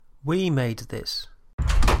We made this.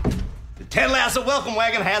 The Ted Lasso welcome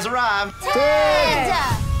wagon has arrived. Ted!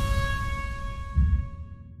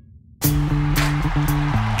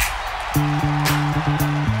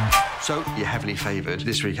 So, you're heavily favoured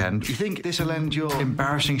this weekend. You think this will end your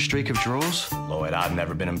embarrassing streak of draws? Lloyd, I've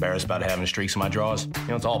never been embarrassed about having streaks in my drawers. You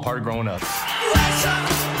know, it's all part of growing up.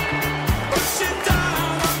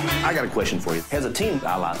 I got a question for you. Has a team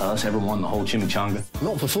a la us ever won the whole chimichanga?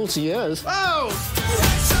 Not for 40 years. Oh!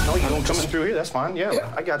 No, you don't come through here. That's fine.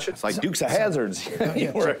 Yeah, I got you. It's like Dukes of Hazzards.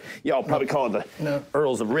 Y'all probably call it the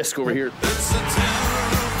Earls of Risk over here.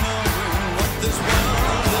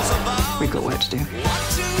 We've got work to do. I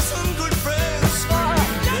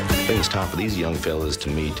think it's time for these young fellas to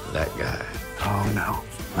meet that guy. Oh no,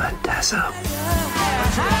 Lasso.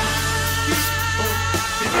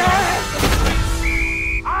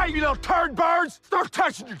 Hey, you little turd birds! Start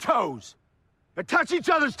touching your toes! And touch each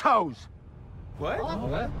other's toes! What?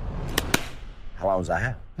 How long was I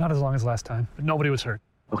have? Not as long as last time, but nobody was hurt.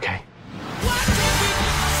 Okay.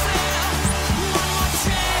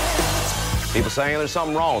 People saying there's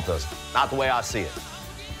something wrong with us. Not the way I see it.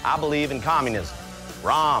 I believe in communism.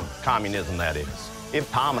 Rom communism, that is. If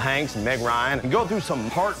Tom Hanks and Meg Ryan can go through some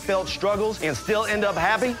heartfelt struggles and still end up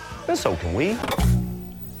happy, then so can we.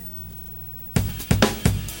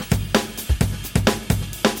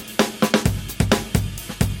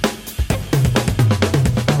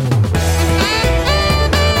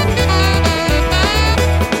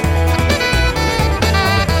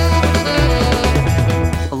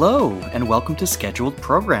 Hello, and welcome to Scheduled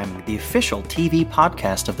Programming, the official TV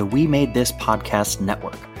podcast of the We Made This Podcast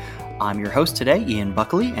Network. I'm your host today, Ian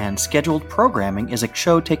Buckley, and Scheduled Programming is a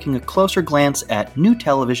show taking a closer glance at new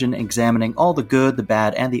television, examining all the good, the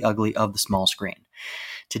bad, and the ugly of the small screen.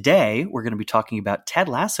 Today, we're going to be talking about Ted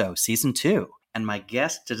Lasso Season 2, and my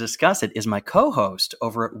guest to discuss it is my co-host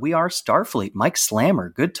over at We Are Starfleet, Mike Slammer.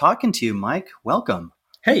 Good talking to you, Mike. Welcome.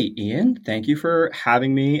 Hey, Ian, thank you for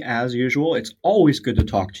having me as usual. It's always good to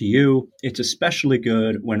talk to you. It's especially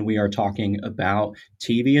good when we are talking about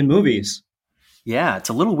TV and movies. Yeah, it's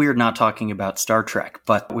a little weird not talking about Star Trek,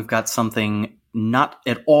 but we've got something not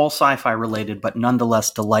at all sci-fi related, but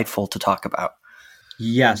nonetheless delightful to talk about.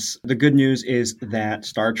 Yes, the good news is that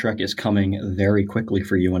Star Trek is coming very quickly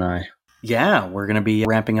for you and I. Yeah, we're going to be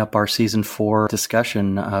ramping up our Season 4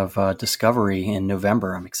 discussion of Discovery in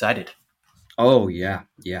November. I'm excited. Oh, yeah.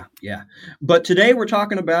 But today we're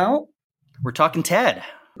talking Ted.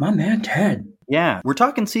 My man, Ted. Yeah, we're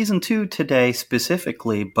talking Season 2 today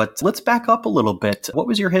specifically, but let's back up a little bit. What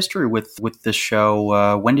was your history with this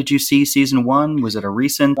show? When did you see Season 1? Was it a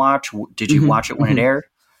recent watch? Did you watch it when it aired?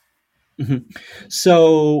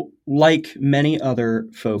 So, like many other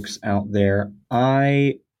folks out there,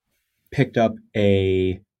 I picked up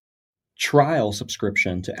a trial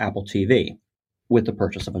subscription to Apple TV with the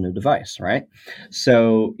purchase of a new device, right?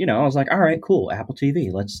 So, I was like, all right, cool, Apple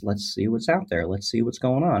TV, let's see what's out there. Let's see what's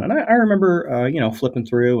going on. And I remember, flipping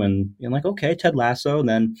through and being like, okay, Ted Lasso, and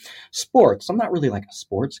then sports. I'm not really like a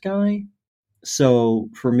sports guy. So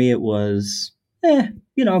for me, it was,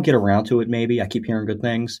 I'll get around to it maybe. I keep hearing good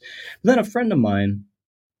things. But then a friend of mine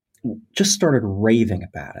just started raving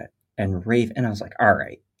about it and I was like, all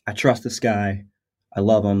right, I trust this guy. I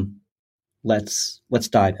love him. Let's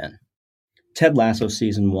dive in. Ted Lasso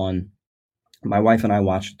Season 1, my wife and I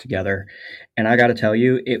watched it together, and I got to tell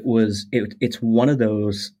you, it's one of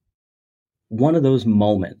those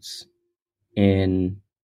moments in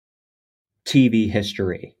TV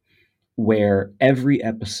history where every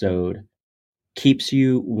episode keeps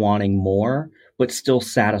you wanting more, but still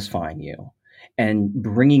satisfying you and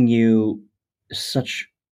bringing you such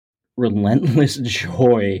relentless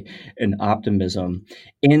joy and optimism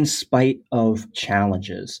in spite of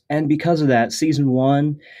challenges. And because of that, Season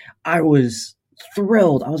 1, I was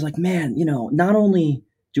thrilled. I was like, man, not only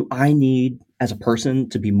do I need as a person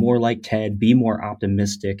to be more like Ted, be more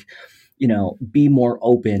optimistic, be more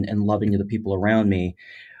open and loving to the people around me,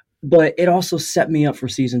 but it also set me up for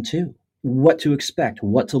Season 2, what to expect,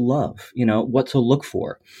 what to love, what to look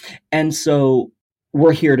for. And so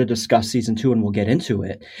we're here to discuss Season 2, and we'll get into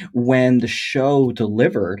it. When the show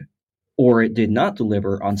delivered, or it did not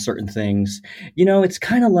deliver on certain things, it's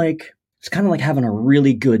kind of like having a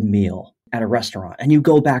really good meal at a restaurant, and you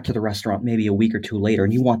go back to the restaurant maybe a week or two later,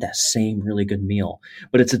 and you want that same really good meal,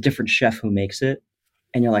 but it's a different chef who makes it,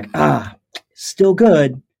 and you're like, still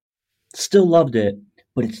good, still loved it,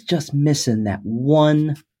 but it's just missing that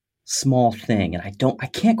one small thing, and I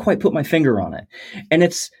can't quite put my finger on it, and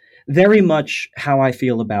it's very much how I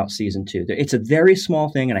feel about Season 2. It's a very small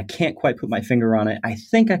thing, and I can't quite put my finger on it. I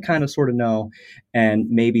think I kind of sort of know, and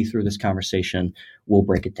maybe through this conversation, we'll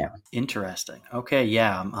break it down. Interesting. Okay,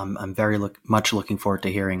 yeah, I'm very much looking forward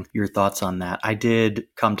to hearing your thoughts on that. I did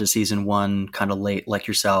come to season 1 kind of late, like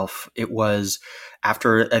yourself. It was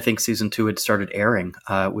after I think season 2 had started airing.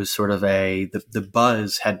 It was sort of the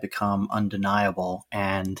buzz had become undeniable,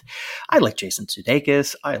 and I like Jason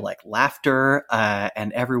Sudeikis. I like laughter,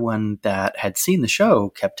 and everyone that had seen the show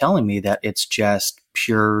kept telling me that it's just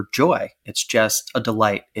pure joy. It's just a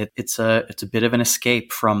delight. It's a bit of an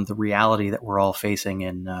escape from the reality that we're all facing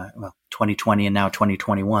in 2020 and now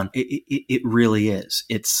 2021. It really is.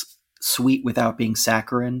 It's sweet without being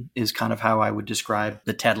saccharine is kind of how I would describe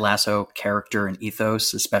the Ted Lasso character and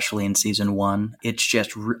ethos, especially in season 1. It's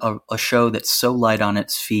just a show that's so light on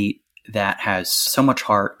its feet, that has so much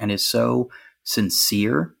heart and is so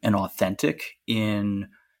sincere and authentic in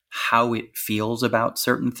how it feels about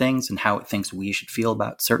certain things and how it thinks we should feel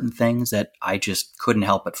about certain things, that I just couldn't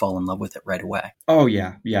help but fall in love with it right away. Oh,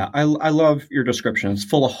 yeah. Yeah. I love your description. It's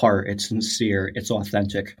full of heart. It's sincere. It's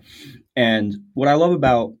authentic. And what I love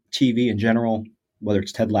about TV in general, whether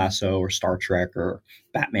it's Ted Lasso or Star Trek or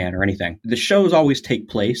Batman or anything, the shows always take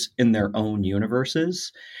place in their own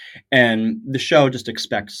universes. And the show just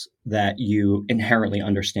expects that you inherently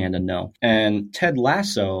understand and know. And Ted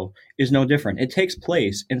Lasso is no different. It takes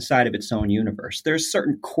place inside of its own universe. There's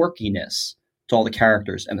certain quirkiness to all the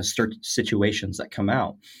characters and the certain situations that come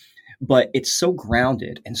out. But it's so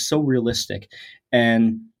grounded and so realistic.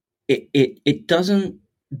 And it doesn't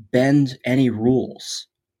bend any rules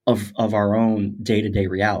of our own day-to-day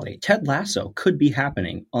reality. Ted Lasso could be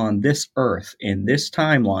happening on this earth in this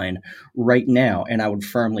timeline right now, and I would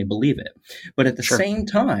firmly believe it. But at the same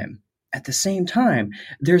time,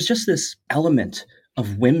 there's just this element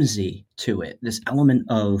of whimsy to it, this element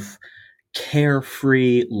of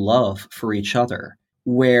carefree love for each other,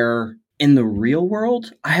 where in the real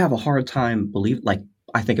world, I have a hard time believing, like,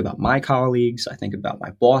 I think about my colleagues, I think about my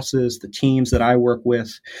bosses, the teams that I work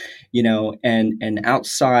with, and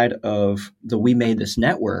outside of the We Made This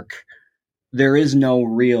network, there is no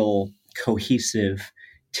real cohesive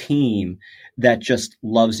team that just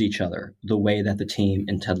loves each other the way that the team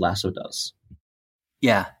in Ted Lasso does.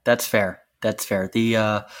 Yeah, that's fair. That's fair.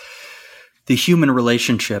 The human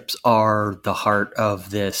relationships are the heart of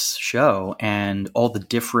this show, and all the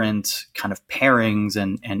different kind of pairings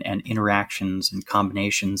and interactions and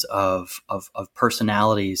combinations of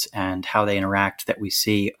personalities and how they interact that we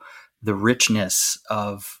see, the richness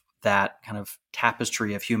of that kind of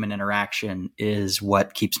tapestry of human interaction is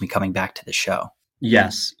what keeps me coming back to the show.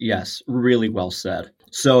 Yes. Really well said.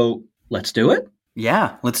 So let's do it.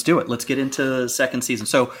 Yeah, let's do it. Let's get into the second season.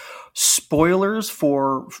 So spoilers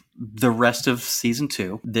for the rest of season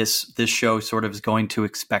 2. This show sort of is going to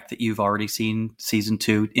expect that you've already seen season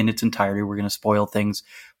 2 in its entirety. We're going to spoil things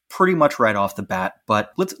pretty much right off the bat,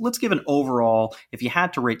 but let's give an overall, if you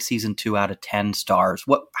had to rate season 2 out of 10 stars,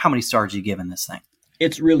 how many stars are you giving this thing?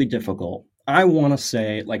 It's really difficult. I want to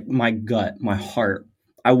say, like, my gut, my heart,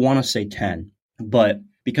 I want to say 10, but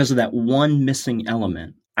because of that one missing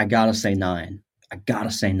element, I got to say 9.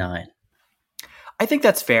 I think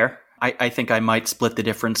that's fair. I think I might split the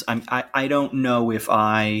difference. I don't know if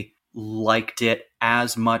I liked it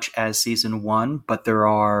as much as season 1, but there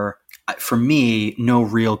are, for me, no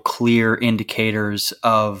real clear indicators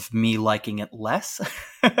of me liking it less.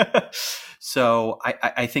 So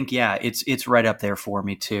I think, yeah, it's right up there for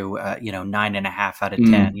me too. 9.5 out of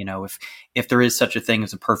 10. If there is such a thing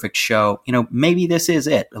as a perfect show, maybe this is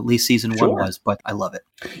it. At least season 1 was, but I love it.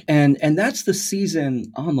 And that's the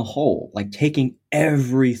season on the whole, like taking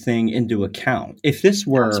everything into account. If this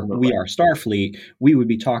were We Are Starfleet, we would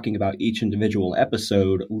be talking about each individual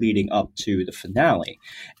episode leading up to the finale.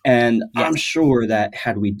 And yes. I'm sure that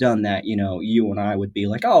had we done that, you and I would be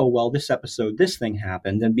like, oh, well, this episode, this thing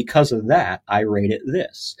happened. And because of that, I rate it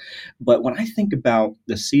this. But when I think about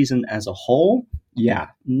the season as a whole, yeah,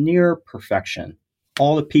 near perfection.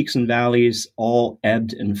 All the peaks and valleys, all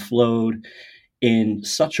ebbed and flowed in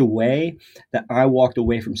such a way that I walked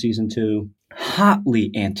away from season 2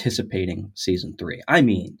 hotly anticipating season 3. I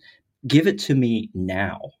mean, give it to me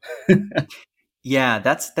now. Yeah,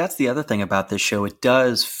 that's the other thing about this show. It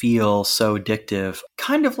does feel so addictive,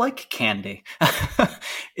 kind of like candy.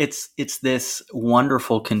 It's this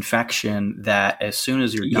wonderful confection that as soon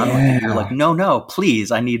as you're done with it, you're like, no,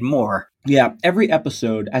 please, I need more. Yeah, every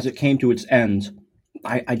episode, as it came to its end,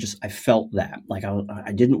 I felt that. Like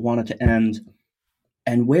I didn't want it to end.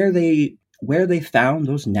 And where they found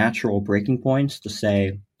those natural breaking points to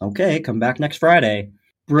say, okay, come back next Friday,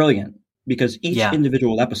 brilliant. Because each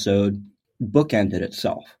individual episode bookended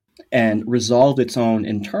itself and resolved its own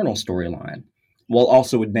internal storyline while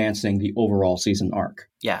also advancing the overall season arc.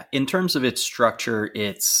 Yeah, in terms of its structure,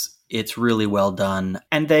 it's really well done,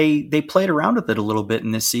 and they played around with it a little bit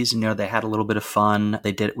in this season. They had a little bit of fun.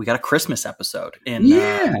 We got a Christmas episode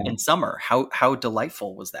in summer. How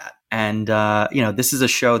delightful was that? And this is a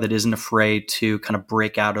show that isn't afraid to kind of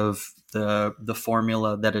break out of the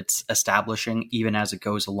formula that it's establishing, even as it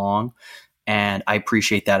goes along. And I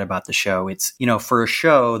appreciate that about the show. It's, for a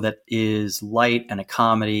show that is light and a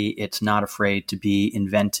comedy, it's not afraid to be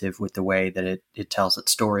inventive with the way that it tells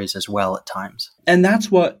its stories as well at times. And that's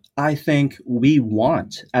what I think we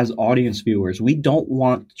want as audience viewers. We don't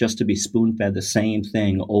want just to be spoon-fed the same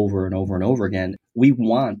thing over and over and over again. We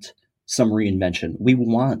want some reinvention. We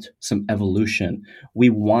want some evolution. We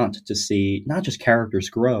want to see not just characters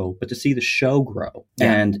grow, but to see the show grow.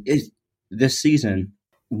 Yeah. And this season,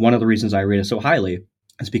 one of the reasons I rate it so highly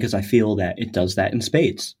is because I feel that it does that in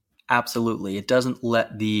spades. Absolutely. It doesn't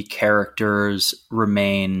let the characters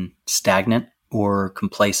remain stagnant or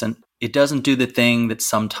complacent. It doesn't do the thing that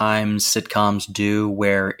sometimes sitcoms do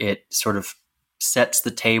where it sort of sets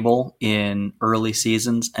the table in early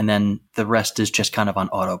seasons and then the rest is just kind of on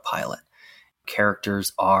autopilot.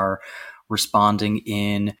 Characters are responding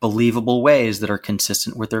in believable ways that are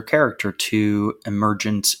consistent with their character to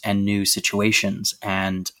emergent and new situations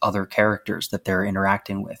and other characters that they're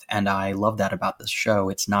interacting with. And I love that about this show.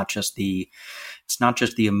 It's not just the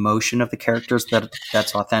emotion of the characters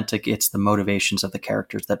that's authentic. It's the motivations of the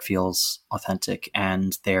characters that feels authentic,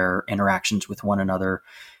 and their interactions with one another.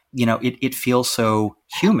 It feels so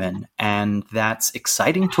human, and that's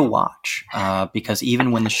exciting to watch because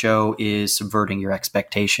even when the show is subverting your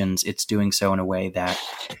expectations, it's doing so in a way that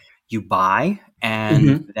you buy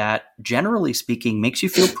and that, generally speaking, makes you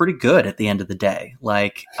feel pretty good at the end of the day.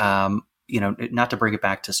 Like, not to bring it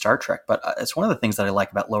back to Star Trek, but it's one of the things that I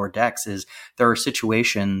like about Lower Decks is there are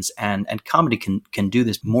situations, and comedy can do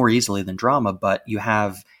this more easily than drama, but you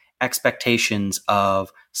have expectations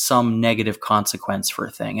of some negative consequence for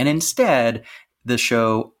a thing. And instead, the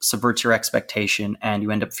show subverts your expectation and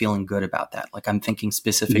you end up feeling good about that. Like I'm thinking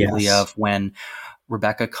specifically of when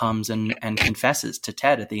Rebecca comes and confesses to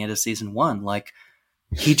Ted at the end of season 1, like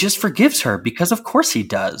he just forgives her because of course he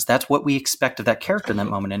does. That's what we expect of that character in that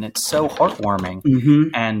moment. And it's so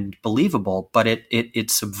heartwarming and believable, but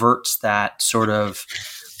it subverts that sort of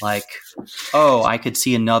like, oh, I could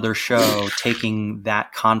see another show taking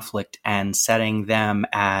that conflict and setting them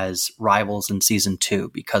as rivals in season 2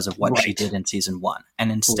 because of what she did in season 1.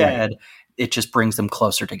 And instead, it just brings them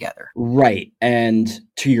closer together. Right. And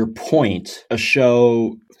to your point, a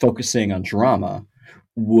show focusing on drama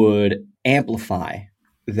would amplify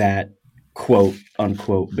that quote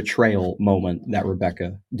unquote betrayal moment that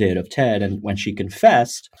Rebecca did of Ted. And when she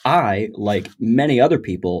confessed, I, like many other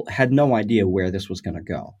people, had no idea where this was going to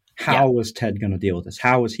go. How was Ted going to deal with this?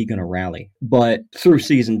 How was he going to rally? But through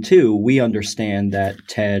season 2, we understand that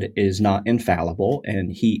Ted is not infallible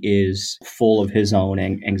and he is full of his own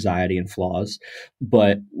anxiety and flaws.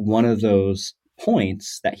 But one of those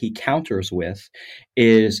points that he counters with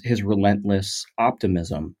is his relentless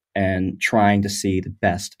optimism and trying to see the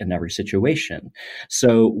best in every situation.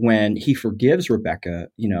 So when he forgives Rebecca,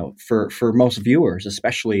 for most viewers,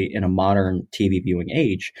 especially in a modern TV viewing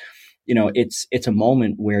age, it's a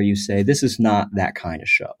moment where you say, this is not that kind of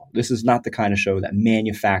show. This is not the kind of show that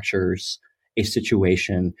manufactures a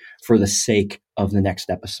situation for the sake of the next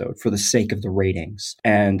episode, for the sake of the ratings.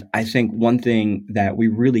 And I think one thing that we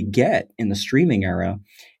really get in the streaming era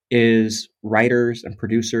is writers and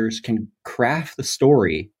producers can craft the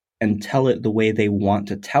story and tell it the way they want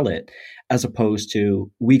to tell it, as opposed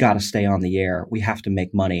to, we got to stay on the air. We have to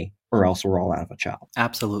make money or else we're all out of a job.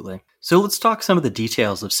 Absolutely. So let's talk some of the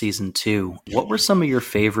details of season 2. What were some of your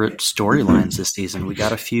favorite storylines this season? We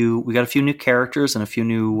got a few new characters and a few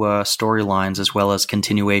new storylines, as well as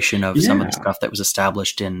continuation of some of the stuff that was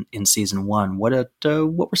established in season 1. What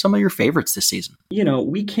were some of your favorites this season?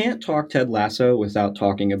 We can't talk Ted Lasso without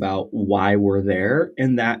talking about why we're there,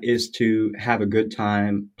 and that is to have a good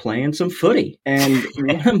time playing some footy. And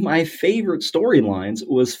one of my favorite storylines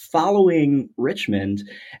was following Richmond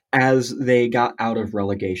as they got out of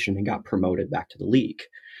relegation and got promoted back to the league.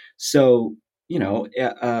 So,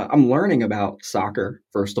 I'm learning about soccer,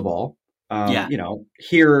 first of all.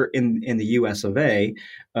 Here in the US of A,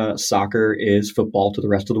 soccer is football to the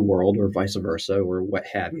rest of the world, or vice versa, or what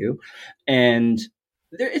have you. And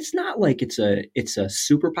it's not like it's a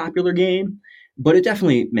super popular game, but it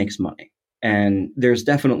definitely makes money. And there's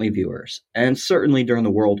definitely viewers. And certainly during the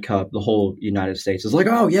World Cup, the whole United States is like,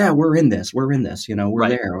 oh, yeah, we're in this, we're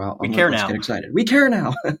there. Well, we care now. Let's get excited. We care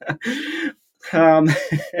now.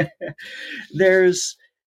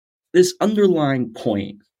 this underlying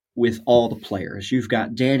point with all the players. You've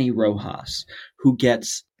got Danny Rojas, who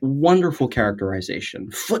gets wonderful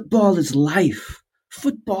characterization. Football is life.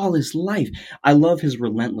 Football is life. I love his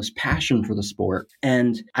relentless passion for the sport,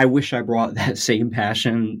 and I wish I brought that same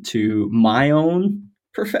passion to my own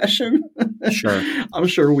profession. Sure. I'm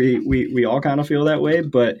sure we all kind of feel that way,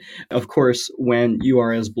 but of course, when you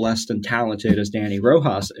are as blessed and talented as Danny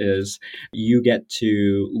Rojas is, you get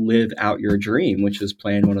to live out your dream, which is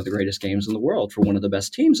playing one of the greatest games in the world for one of the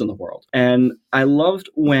best teams in the world. And I loved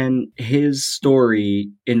when his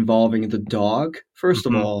story involving the dog, first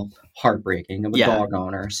of all, heartbreaking. I'm a dog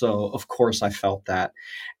owner, so of course I felt that.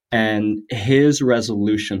 And his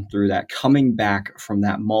resolution through that, coming back from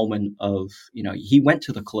that moment of, he went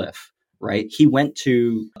to the cliff, right? He went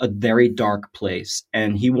to a very dark place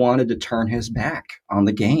and he wanted to turn his back on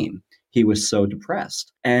the game. He was so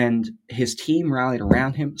depressed. And his team rallied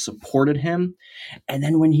around him, supported him. And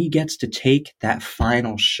then when he gets to take that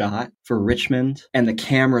final shot for Richmond and the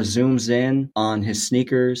camera zooms in on his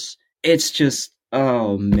sneakers, it's just,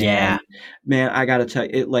 oh man, Yeah. man, I gotta tell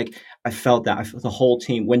you, I felt that. I felt the whole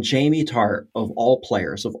team. When Jamie Tart, of all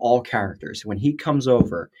players, of all characters, when he comes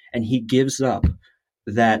over and he gives up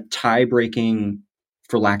that tie-breaking,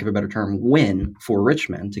 for lack of a better term, win for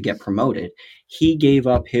Richmond to get promoted, he gave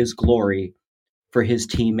up his glory for his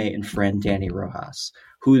teammate and friend Danny Rojas,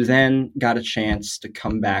 who then got a chance to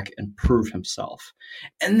come back and prove himself.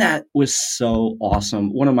 And that was so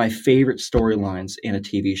awesome. One of my favorite storylines in a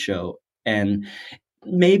TV show. And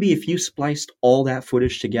maybe if you spliced all that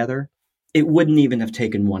footage together, it wouldn't even have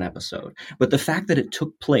taken one episode. But the fact that it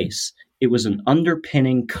took place, it was an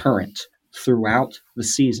underpinning current throughout the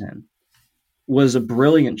season, was a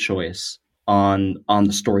brilliant choice on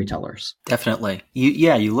the storytellers. Definitely.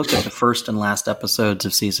 You look at the first and last episodes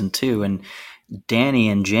of season 2, and Danny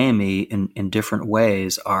and Jamie in different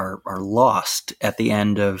ways are lost at the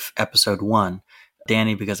end of episode 1.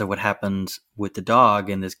 Danny, because of what happened with the dog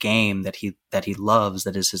in this game that he loves,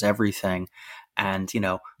 that is his everything. And,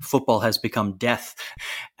 football has become death.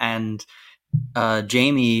 And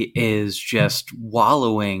Jamie is just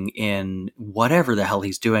wallowing in whatever the hell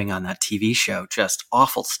he's doing on that TV show. Just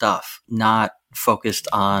awful stuff. Not focused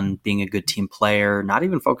on being a good team player, not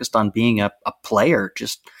even focused on being a player,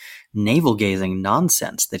 just navel-gazing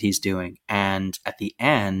nonsense that he's doing. And at the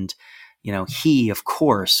end, he, of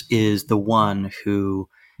course, is the one who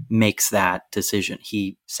makes that decision.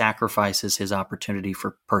 He sacrifices his opportunity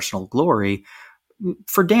for personal glory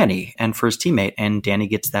for Danny and for his teammate. And Danny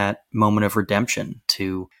gets that moment of redemption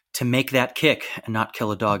to make that kick and not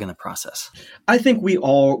kill a dog in the process. I think we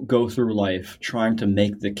all go through life trying to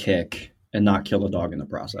make the kick and not kill a dog in the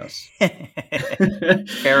process.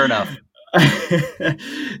 Fair enough.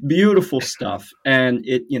 Beautiful stuff. And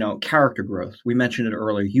it, character growth. We mentioned it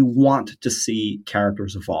earlier. You want to see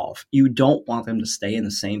characters evolve. You don't want them to stay in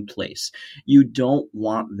the same place. You don't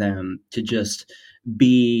want them to just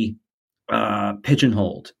be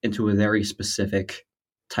pigeonholed into a very specific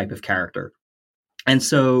type of character. And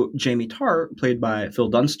so Jamie Tart, played by Phil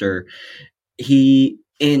Dunster, he,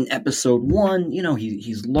 in episode 1,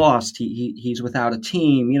 he's lost. He's without a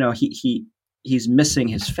team. He's missing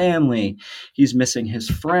his family. He's missing his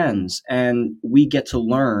friends. And we get to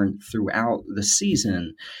learn throughout the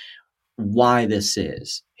season why this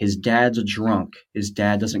is. His dad's a drunk. His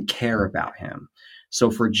dad doesn't care about him. So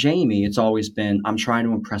for Jamie, it's always been, I'm trying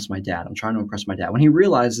to impress my dad. I'm trying to impress my dad. When he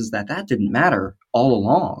realizes that didn't matter all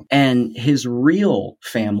along. And his real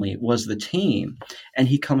family was the team. And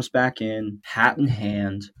he comes back in, hat in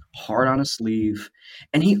hand, heart on his sleeve,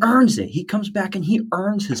 and he earns it. He comes back and he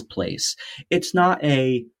earns his place. It's not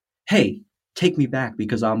a, hey, take me back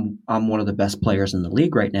because I'm one of the best players in the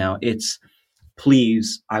league right now. It's,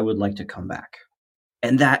 please, I would like to come back.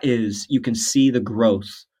 And that is, you can see the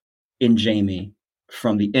growth in Jamie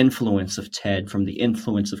from the influence of Ted, from the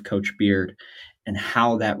influence of Coach Beard, and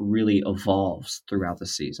how that really evolves throughout the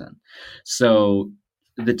season. So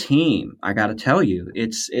the team, I got to tell you,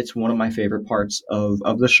 it's one of my favorite parts of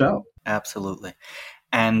the show. Absolutely.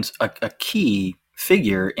 And a key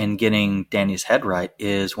figure in getting Danny's head right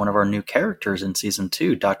is one of our new characters in season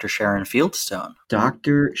 2, Dr. Sharon Fieldstone.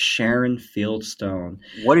 Dr. Sharon Fieldstone.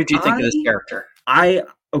 What did you think of this character?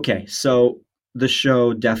 Okay, so the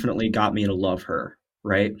show definitely got me to love her,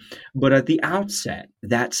 right? But at the outset,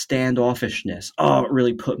 that standoffishness, it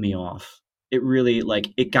really put me off. It really,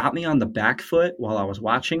 it got me on the back foot while I was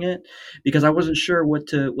watching it because I wasn't sure what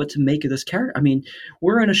to make of this character. I mean,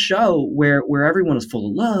 we're in a show where everyone is full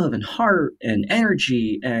of love and heart and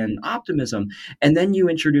energy and optimism. And then you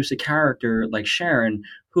introduce a character like Sharon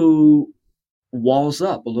who walls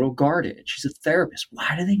up, a little guarded. She's a therapist.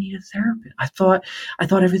 Why do they need a therapist? I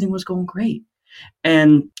thought everything was going great.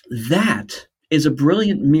 And that is a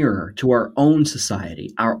brilliant mirror to our own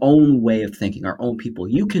society, our own way of thinking, our own people.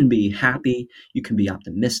 You can be happy, you can be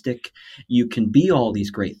optimistic, you can be all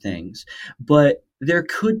these great things, but there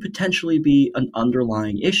could potentially be an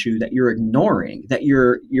underlying issue that you're ignoring, that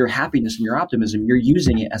your happiness and your optimism, you're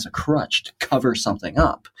using it as a crutch to cover something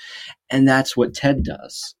up. And that's what Ted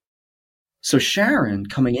does. So Sharon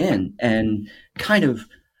coming in and kind of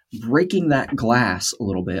breaking that glass a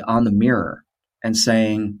little bit on the mirror and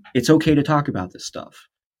saying, it's okay to talk about this stuff.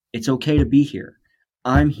 It's okay to be here.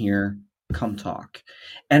 I'm here. Come talk.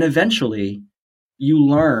 And eventually you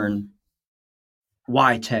learn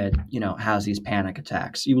why Ted, has these panic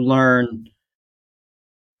attacks. You learn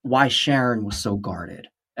why Sharon was so guarded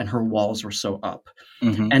and her walls were so up.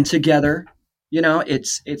 Mm-hmm. And together,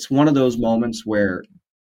 it's one of those moments where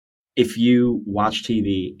if you watch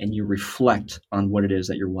TV and you reflect on what it is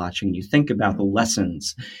that you're watching, you think about the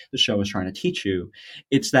lessons the show is trying to teach you,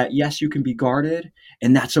 it's that, yes, you can be guarded,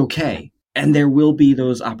 and that's okay. And there will be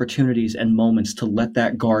those opportunities and moments to let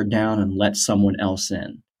that guard down and let someone else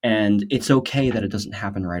in. And it's okay that it doesn't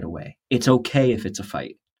happen right away. It's okay if it's a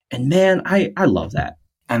fight. And man, I love that.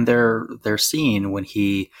 And their scene when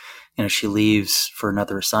he, she leaves for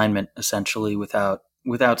another assignment essentially without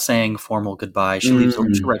saying formal goodbye. She leaves.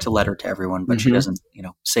 She writes a letter to everyone, but she doesn't,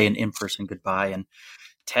 say an in-person goodbye. And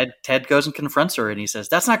Ted goes and confronts her, and he says,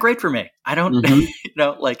 "That's not great for me. I don't,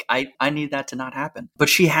 I need that to not happen." But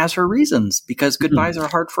she has her reasons, because goodbyes are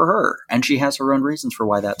hard for her, and she has her own reasons for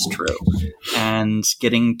why that's true. And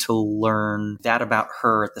getting to learn that about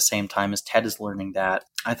her at the same time as Ted is learning that,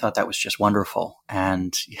 I thought that was just wonderful.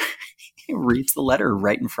 And he reads the letter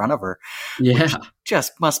right in front of her. Yeah. Which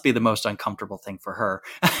just must be the most uncomfortable thing for her.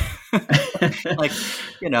 Yes.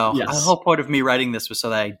 The whole point of me writing this was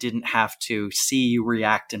so that I didn't have to see you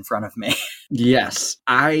react in front of me. Yes.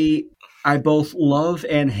 I both love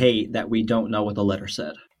and hate that we don't know what the letter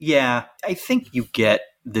said. Yeah. I think you get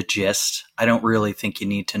the gist. I don't really think you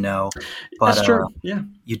need to know, but that's true. Yeah.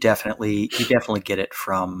 You definitely get it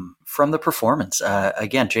from the performance.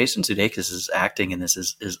 Again, Jason Sudeikis' acting in this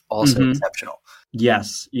is also exceptional.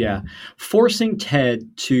 Yes. Yeah. Forcing Ted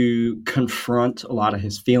to confront a lot of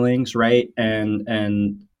his feelings, right?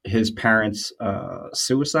 And his parents'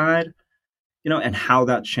 suicide, and how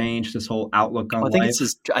that changed his whole outlook on life.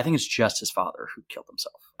 I think it's just his father who killed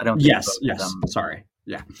himself. I don't. Yes. Sorry.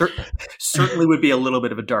 Yeah. Certainly would be a little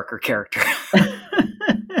bit of a darker character.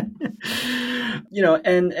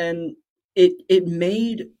 And it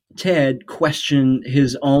made Ted question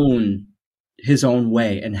his own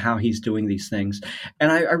way and how he's doing these things.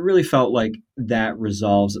 And I really felt like that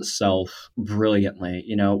resolves itself brilliantly,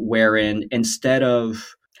 wherein instead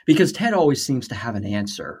of, because Ted always seems to have an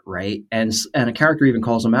answer, right? And a character even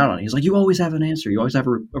calls him out on it. He's like, you always have an answer. You always have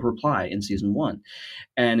a reply in season 1.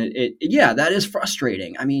 And that is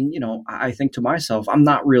frustrating. I mean, I think to myself, I'm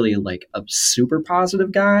not really like a super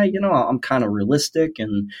positive guy. I'm kind of realistic,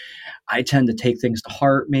 and I tend to take things to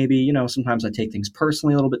heart. Maybe, sometimes I take things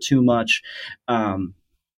personally a little bit too much.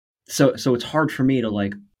 So it's hard for me to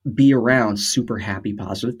like be around super happy,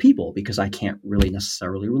 positive people, because I can't really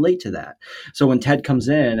necessarily relate to that. So when Ted comes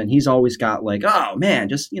in and he's always got like, oh man,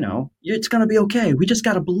 just, it's going to be okay. We just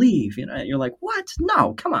got to believe, you're like, what?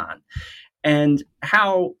 No, come on. And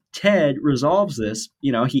how Ted resolves this,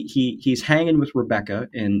 he's hanging with Rebecca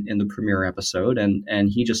in the premiere episode, and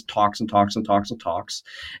he just talks and talks and talks and talks,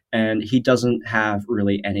 and he doesn't have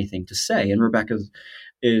really anything to say. And Rebecca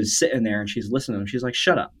is sitting there and she's listening to him. She's like,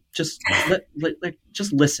 shut up. Just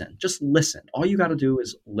just listen. Just listen. All you got to do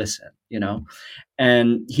is listen,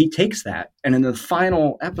 And he takes that. And in the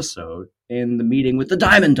final episode, in the meeting with the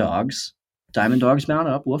Diamond Dogs mount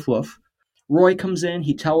up, woof, woof. Roy comes in.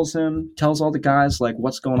 He tells all the guys like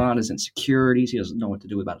what's going on, his insecurities. He doesn't know what to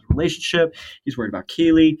do about his relationship. He's worried about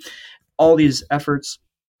Keeley, all these efforts.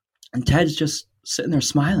 And Ted's just sitting there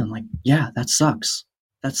smiling like, yeah, that sucks.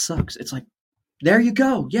 That sucks. It's like, there you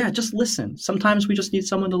go. Yeah, just listen. Sometimes we just need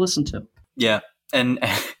someone to listen to. Yeah. And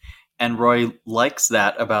Roy likes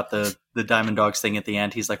that about the Diamond Dogs thing at the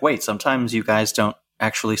end. He's like, wait, sometimes you guys don't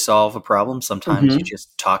actually solve a problem. Sometimes you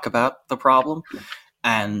just talk about the problem.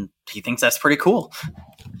 And he thinks that's pretty cool.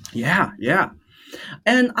 Yeah, yeah.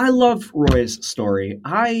 And I love Roy's story.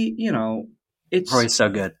 Roy's so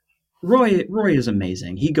good. Roy is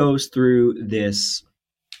amazing. He goes through this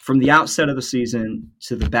from the outset of the season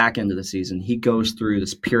to the back end of the season. He goes through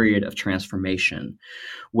this period of transformation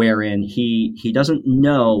wherein he doesn't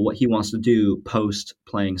know what he wants to do post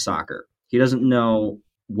playing soccer. He doesn't know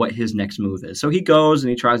what his next move is. So he goes and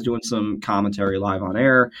he tries doing some commentary live on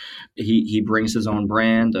air. He brings his own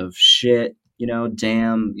brand of shit,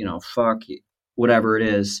 damn, fuck, whatever it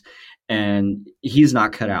is. And he's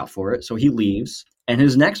not cut out for it. So he leaves. And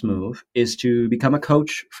his next move is to become a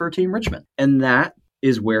coach for Team Richmond. And that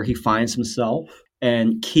is where he finds himself.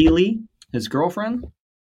 And Keely, his girlfriend,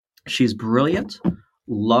 she's brilliant.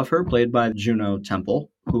 Love her, played by Juno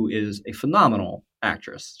Temple, who is a phenomenal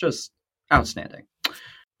actress. Just outstanding.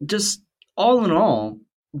 Just all in all,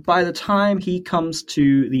 by the time he comes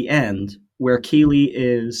to the end, where Keely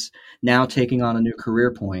is now taking on a new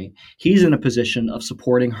career point, he's in a position of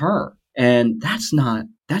supporting her. And that's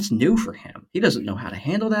new for him. He doesn't know how to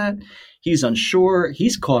handle that. He's unsure.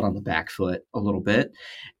 He's caught on the back foot a little bit.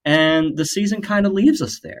 And the season kind of leaves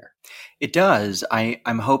us there. It does.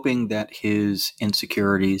 I'm hoping that his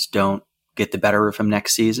insecurities don't get the better of him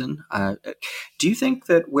next season. Do you think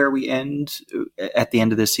that where we end at the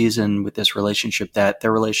end of this season with this relationship, that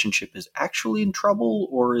their relationship is actually in trouble,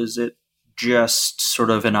 or is it just sort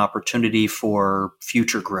of an opportunity for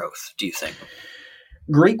future growth, do you think?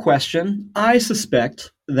 Great question. I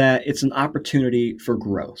suspect that it's an opportunity for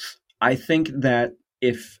growth. I think that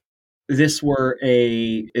if this were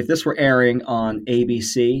airing on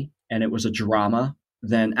ABC and it was a drama,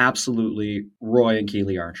 then absolutely Roy and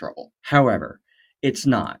Keely are in trouble. However, it's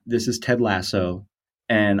not. This is Ted Lasso,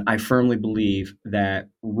 and I firmly believe that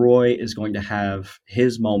Roy is going to have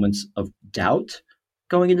his moments of doubt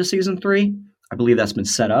going into season 3. I believe that's been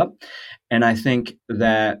set up, and I think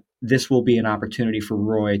that this will be an opportunity for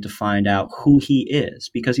Roy to find out who he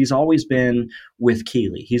is, because he's always been with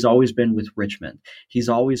Keely. He's always been with Richmond. He's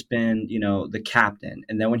always been, the captain.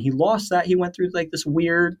 And then when he lost that, he went through like this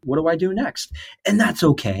weird, what do I do next? And that's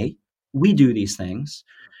okay. We do these things.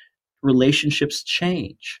 Relationships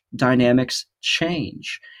change. Dynamics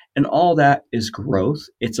change. And all that is growth.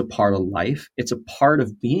 It's a part of life. It's a part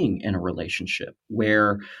of being in a relationship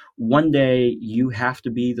where one day you have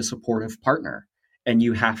to be the supportive partner. And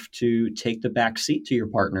you have to take the back seat to your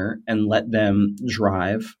partner and let them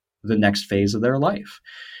drive the next phase of their life.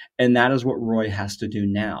 And that is what Roy has to do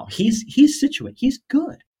now. He's situated. He's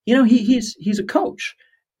good. He's a coach,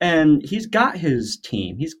 and he's got his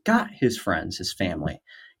team. He's got his friends, his family,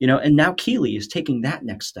 and now Keely is taking that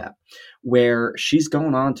next step where she's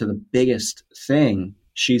going on to the biggest thing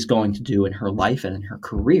she's going to do in her life and in her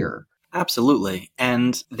career. Absolutely.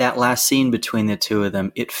 And that last scene between the two of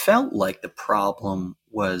them, it felt like the problem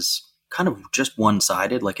was kind of just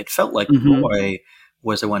one-sided. Like it felt like Roy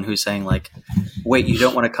was the one who's saying like, wait, you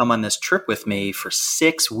don't want to come on this trip with me for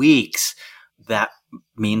 6 weeks. That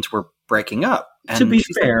means we're breaking up. And to be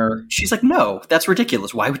fair, she's like, no, that's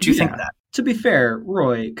ridiculous. Why would you think that? To be fair,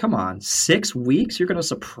 Roy, come on, 6 weeks? You're going to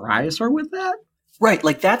surprise her with that? Right.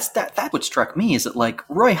 Like that's what struck me is that like,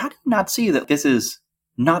 Roy, how do you not see that this is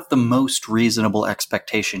not the most reasonable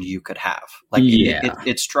expectation you could have? Like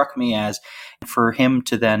it struck me as for him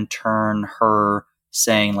to then turn her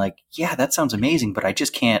saying like, yeah, that sounds amazing, but I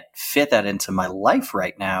just can't fit that into my life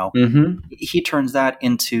right now. He turns that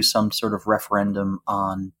into some sort of referendum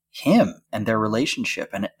on him and their relationship.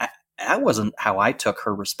 And that wasn't how I took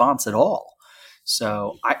her response at all.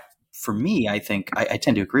 So for me, I think I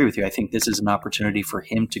tend to agree with you. I think this is an opportunity for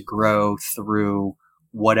him to grow through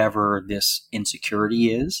whatever this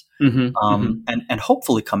insecurity is, and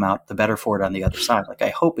hopefully come out the better for it on the other side. Like I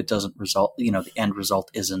hope it doesn't result, the end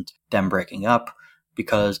result isn't them breaking up,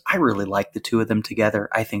 because I really like the two of them together.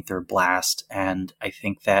 I think they're a blast, and I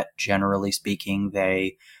think that generally speaking,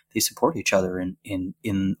 they support each other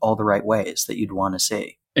in all the right ways that you'd want to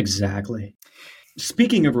see. Exactly.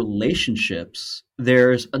 Speaking of relationships,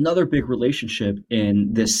 there's another big relationship in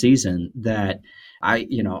this season that I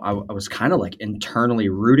was kind of like internally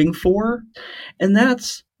rooting for, and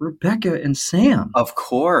that's Rebecca and Sam. Of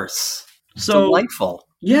course. So delightful.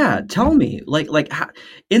 Yeah. Tell me, like how,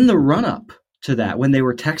 in the run up to that, when they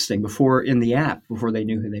were texting before in the app, before they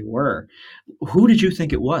knew who they were, who did you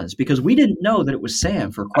think it was? Because we didn't know that it was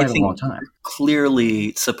Sam for quite a long time.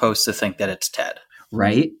 Clearly supposed to think that it's Ted.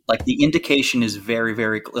 Right? Like the indication is very,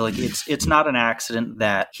 very like it's not an accident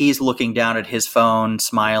that he's looking down at his phone,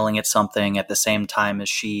 smiling at something at the same time as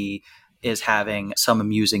she is having some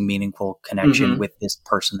amusing, meaningful connection with this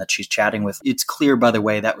person that she's chatting with. It's clear, by the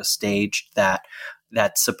way, that was staged, that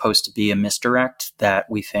that's supposed to be a misdirect, that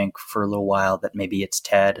we think for a little while that maybe it's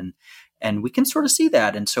Ted, and we can sort of see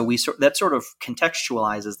that. And so that sort of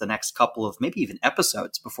contextualizes the next couple of maybe even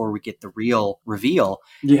episodes before we get the real reveal.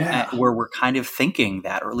 Yeah. Where we're kind of thinking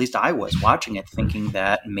that, or at least I was watching it thinking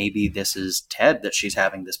that maybe this is Ted that she's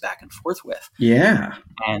having this back and forth with. Yeah.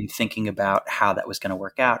 And thinking about how that was going to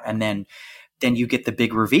work out. And then then you get the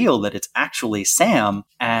big reveal that it's actually Sam,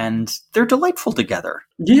 and they're delightful together.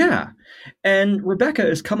 Yeah. And Rebecca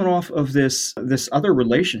is coming off of this other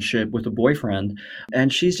relationship with a boyfriend,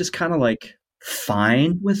 and she's just kind of like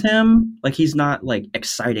fine with him. Like, he's not like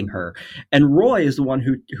exciting her. And Roy is the one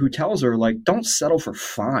who tells her, like, don't settle for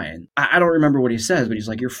fine. I don't remember what he says, but he's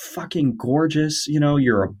like, you're fucking gorgeous,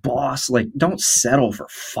 you're a boss, like, don't settle for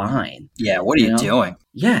fine. Yeah, what are you doing?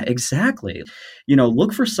 Yeah, exactly.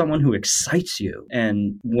 Look for someone who excites you.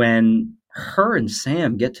 And when her and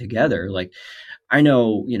Sam get together, like, I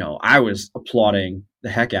know, I was applauding the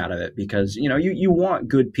heck out of it because, you want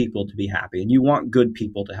good people to be happy, and you want good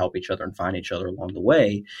people to help each other and find each other along the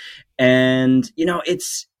way. And,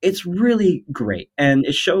 it's really great. And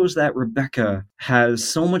it shows that Rebecca has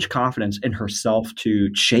so much confidence in herself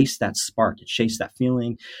to chase that spark, to chase that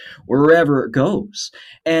feeling wherever it goes.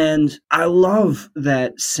 And I love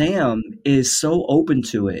that Sam is so open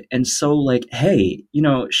to it and so like, hey,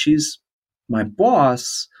 she's my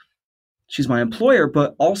boss. She's my employer,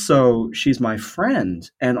 but also she's my friend,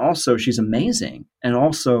 and also she's amazing. And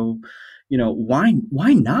also, why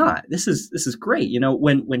not? This is great.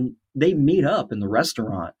 When they meet up in the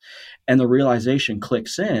restaurant and the realization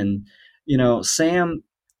clicks in, Sam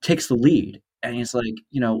takes the lead and he's like,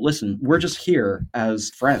 listen, we're just here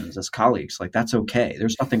as friends, as colleagues. Like, that's okay.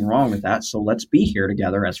 There's nothing wrong with that. So let's be here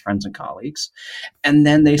together as friends and colleagues. And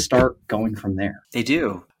then they start going from there. They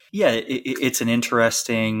do. Yeah, it's an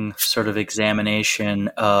interesting sort of examination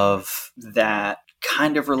of that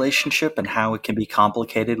kind of relationship and how it can be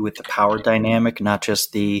complicated with the power dynamic. Not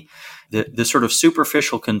just the sort of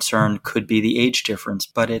superficial concern could be the age difference,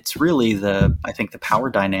 but it's really I think the power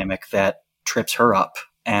dynamic that trips her up,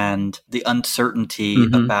 and the uncertainty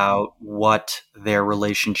about what their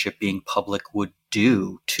relationship being public would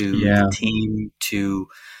do to the team, to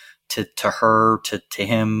her, to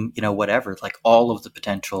him, whatever, like all of the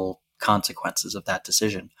potential consequences of that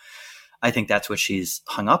decision. I think that's what she's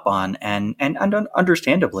hung up on, and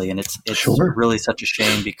understandably. And it's sure. Really such a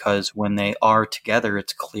shame, because when they are together,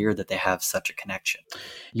 it's clear that they have such a connection.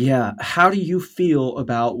 Yeah. How do you feel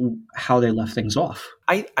about how they left things off?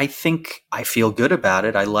 I think I feel good about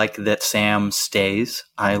it. I like that Sam stays.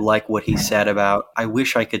 I like what he said about, I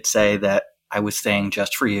wish I could say that I was staying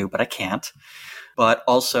just for you, but I can't. But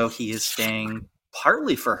also he is staying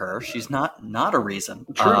partly for her. She's not a reason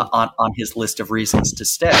on his list of reasons to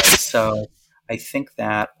stay. So I think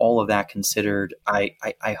that all of that considered, I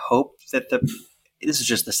hope that this is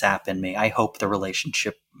just the sap in me. I hope the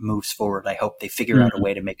relationship moves forward. I hope they figure out a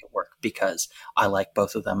way to make it work, because I like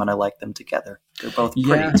both of them and I like them together. They're both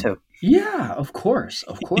pretty too. Yeah, of course.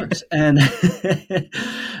 And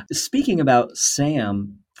speaking about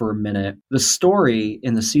Sam for a minute, the story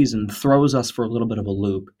in the season throws us for a little bit of a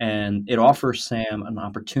loop, and it offers Sam an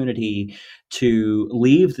opportunity to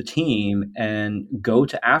leave the team and go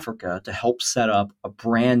to Africa to help set up a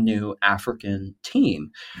brand new African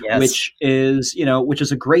team, which is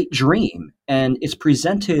a great dream. And it's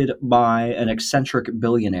presented by an eccentric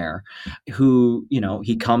billionaire who,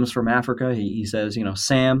 he comes from Africa. He says,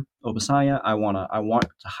 Sam Obasaya, I want to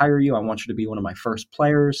hire you. I want you to be one of my first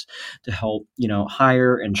players to help,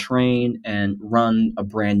 hire and train and run a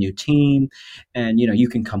brand new team. And, you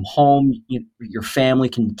can come home, your family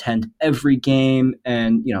can attend every game.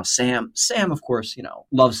 And, Sam, of course,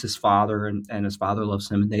 loves his father, and his father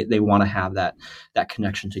loves him. And they want to have that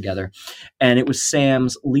connection together. And it was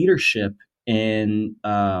Sam's leadership in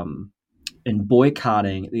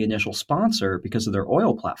boycotting the initial sponsor because of their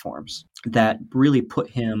oil platforms that really put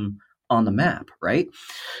him on the map, right?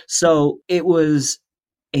 So it was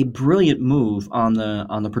a brilliant move on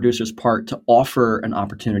the producer's part to offer an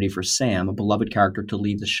opportunity for Sam, a beloved character, to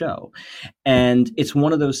leave the show. And it's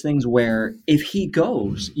one of those things where if he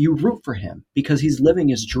goes, you root for him because he's living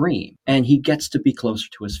his dream and he gets to be closer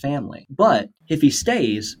to his family. But if he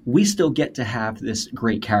stays, we still get to have this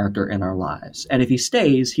great character in our lives. And if he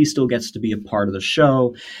stays, he still gets to be a part of the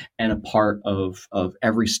show and a part of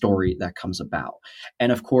every story that comes about.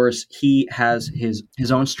 And of course, he has his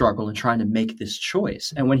own struggle in trying to make this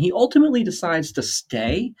choice. And when he ultimately decides to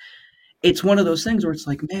stay, it's one of those things where it's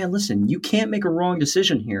like, man, listen, you can't make a wrong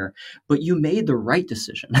decision here, but you made the right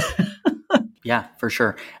decision. Yeah, for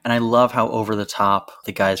sure. And I love how over the top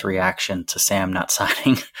the guy's reaction to Sam not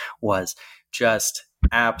signing was. Just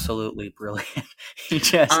absolutely brilliant. He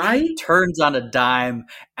just turns on a dime,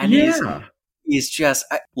 and he's just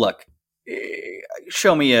look.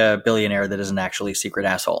 show me a billionaire that isn't actually a secret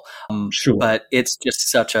asshole. Sure. But it's just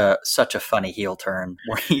such a funny heel turn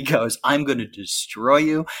where he goes, I'm going to destroy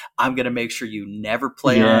you. I'm going to make sure you never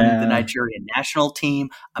play on the Nigerian national team.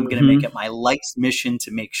 I'm going to make it my life's mission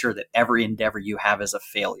to make sure that every endeavor you have is a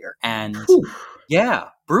failure. And yeah,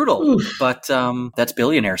 brutal. Oof. But that's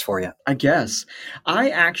billionaires for you. I guess. I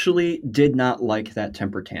actually did not like that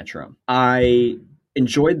temper tantrum. I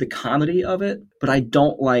enjoyed the comedy of it, but I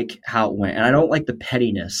don't like how it went. And I don't like the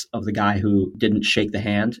pettiness of the guy who didn't shake the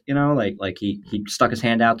hand, like he stuck his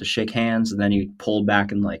hand out to shake hands and then he pulled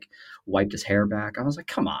back and like wiped his hair back. I was like,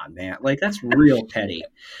 come on, man. Like, that's real petty.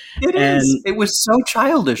 It was so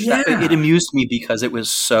childish. Yeah. It amused me because it was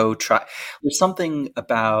so there's something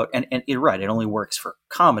about, and you're right, it only works for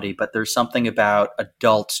comedy, but there's something about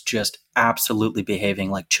adults just absolutely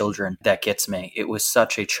behaving like children that gets me. It was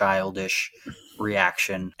such a childish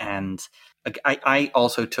reaction. And I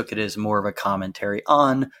also took it as more of a commentary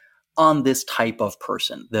on this type of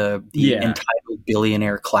person, the entitled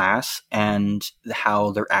billionaire class, and how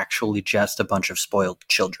they're actually just a bunch of spoiled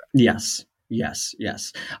children. Yes.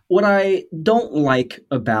 What I don't like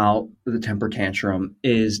about the temper tantrum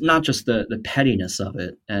is not just the pettiness of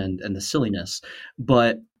it and the silliness,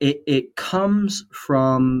 but it comes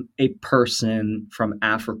from a person from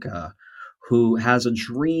Africa who has a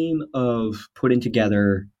dream of putting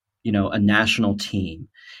together, a national team.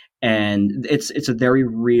 And it's a very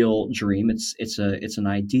real dream. It's an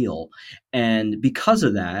ideal. And because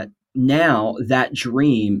of that, now that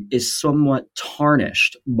dream is somewhat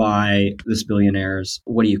tarnished by this billionaire's,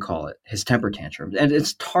 what do you call it? His temper tantrum. And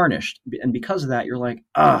it's tarnished. And because of that, you're like,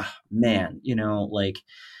 man,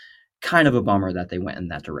 kind of a bummer that they went in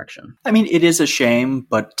that direction. I mean, it is a shame,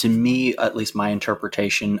 but to me, at least my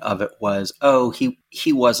interpretation of it was,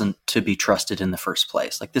 he wasn't to be trusted in the first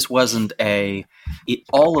place. Like, this wasn't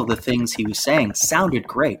all of the things he was saying sounded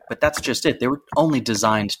great, but that's just it. They were only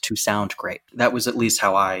designed to sound great. That was at least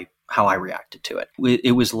how I reacted to it.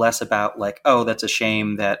 It was less about like, that's a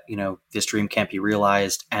shame that, this dream can't be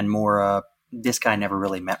realized, and more, this guy never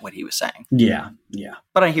really meant what he was saying. Yeah.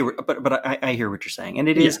 But I hear, I hear what you're saying, and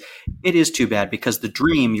it is too bad because the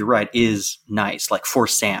dream, you're right, is nice. Like for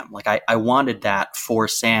Sam, like I wanted that for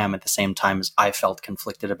Sam at the same time as I felt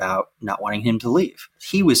conflicted about not wanting him to leave.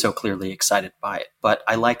 He was so clearly excited by it, but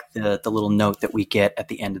I like the little note that we get at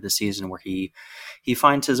the end of the season where he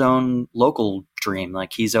finds his own local dream.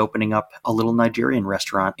 Like he's opening up a little Nigerian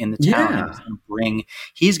restaurant in the town. Yeah. And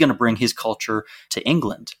he's going to bring his culture to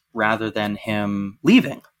England rather than him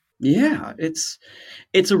leaving. Yeah, it's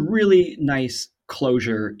a really nice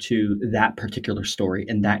closure to that particular story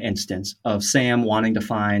in that instance of Sam wanting to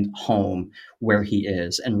find home where he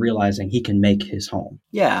is and realizing he can make his home.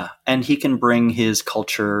 Yeah, and he can bring his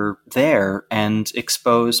culture there and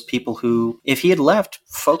expose people who, if he had left,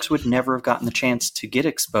 folks would never have gotten the chance to get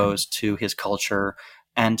exposed to his culture.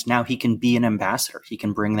 And now he can be an ambassador. He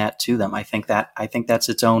can bring that to them. I think that's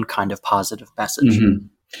its own kind of positive message.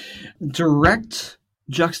 Mm-hmm. Direct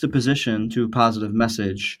juxtaposition to a positive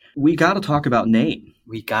message. We got to talk about Nate.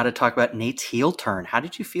 We got to talk about Nate's heel turn. How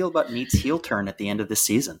did you feel about Nate's heel turn at the end of the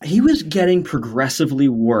season? He was getting progressively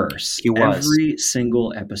worse. He was. Every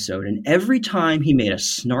single episode. And every time he made a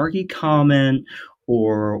snarky comment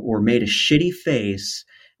or made a shitty face,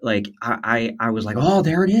 like I was like, oh,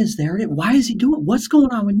 there it is. Why is he doing it? What's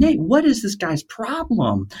going on with Nate? What is this guy's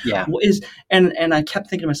problem? Yeah. And I kept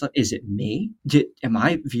thinking to myself, is it me? Am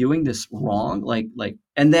I viewing this wrong? Like,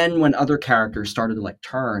 and then when other characters started to like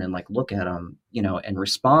turn and like look at him, and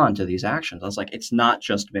respond to these actions, I was like, it's not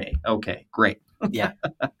just me. Okay, great. Yeah.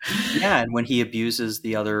 Yeah. And when he abuses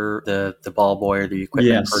the ball boy or the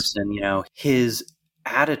equipment person, his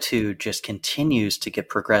attitude just continues to get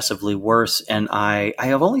progressively worse. And I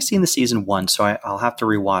have only seen the season once, so I'll have to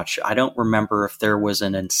rewatch. I don't remember if there was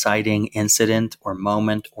an inciting incident or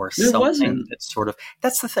moment or something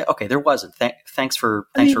that's the thing. Okay, there wasn't. Thanks for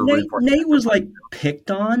reinforcing. Nate was like picked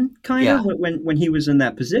on kind of when he was in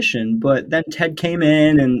that position, but then Ted came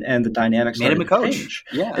in and the dynamics made him a coach. Change,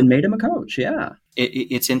 and made him a coach. Yeah.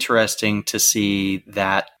 It's interesting to see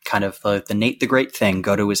that kind of the Nate the Great thing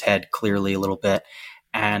go to his head clearly a little bit.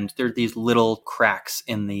 And there are these little cracks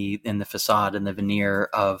in the facade and the veneer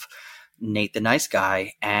of Nate the nice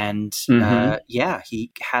guy. And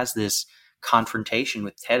he has this confrontation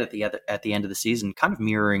with Ted at the end of the season, kind of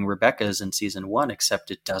mirroring Rebecca's in season 1,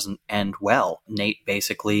 except it doesn't end well. Nate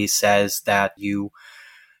basically says that you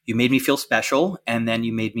made me feel special, and then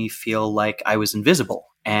you made me feel like I was invisible.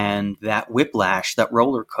 And that whiplash, that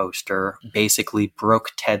roller coaster, basically broke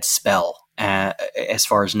Ted's spell as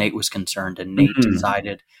far as Nate was concerned. And Nate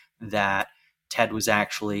decided that Ted was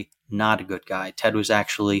actually not a good guy. Ted was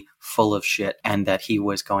actually full of shit, and that he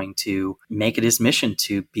was going to make it his mission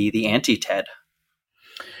to be the anti-Ted.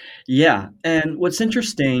 Yeah. And what's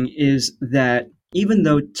interesting is that even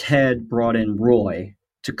though Ted brought in Roy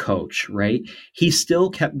to coach, right, he still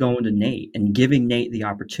kept going to Nate and giving Nate the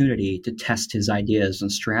opportunity to test his ideas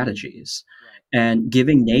and strategies. And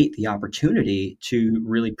giving Nate the opportunity to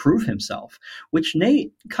really prove himself, which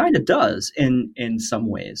Nate kind of does in some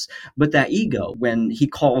ways. But that ego, when he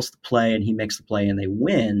calls the play and he makes the play and they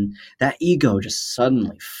win, that ego just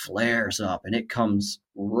suddenly flares up and it comes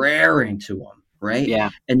raring to him, right?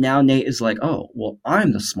 Yeah. And now Nate is like, oh, well,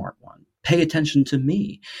 I'm the smart one. Pay attention to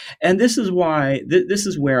me. And this is why, this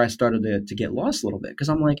is where I started to get lost a little bit, because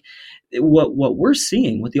I'm like, what we're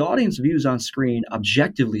seeing, what the audience views on screen,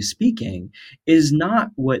 objectively speaking, is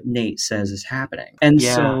not what Nate says is happening. And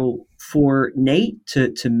so for Nate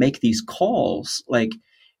to make these calls, like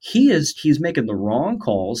he's making the wrong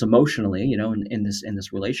calls emotionally, in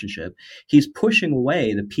this relationship. He's pushing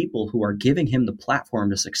away the people who are giving him the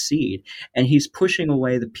platform to succeed, and he's pushing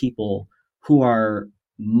away the people who are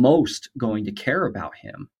most going to care about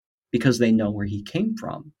him because they know where he came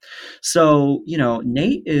from. So,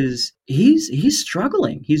 Nate he's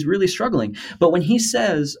struggling. He's really struggling. But when he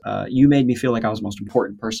says, you made me feel like I was the most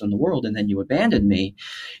important person in the world and then you abandoned me,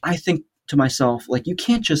 I think to myself, like, you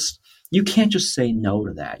can't just say no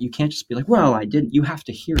to that. You can't just be like, well, I didn't. You have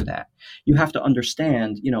to hear that. You have to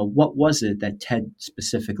understand, what was it that Ted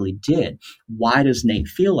specifically did? Why does Nate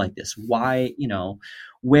feel like this? Why,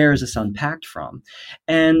 where is this unpacked from?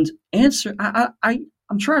 And answer,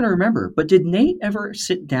 I'm trying to remember, but did Nate ever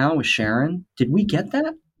sit down with Sharon? Did we get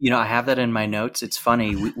that? I have that in my notes. It's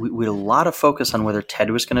funny. We had a lot of focus on whether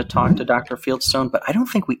Ted was going to talk to Dr. Fieldstone, but I don't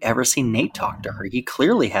think we ever see Nate talk to her. He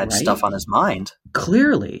clearly had stuff on his mind.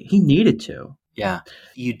 Clearly. He needed to. Yeah.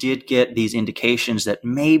 You did get these indications that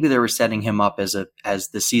maybe they were setting him up as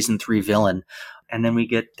the season 3 villain. And then we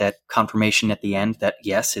get that confirmation at the end that,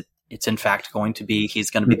 yes, it's in fact going to be, he's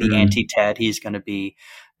going to be the anti-Ted. He's going to be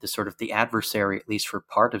the sort of the adversary, at least for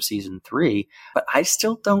part of season 3. But I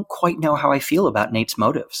still don't quite know how I feel about Nate's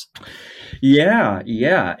motives. Yeah.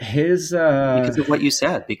 His because of what you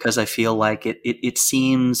said, because I feel like it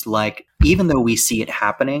seems like, even though we see it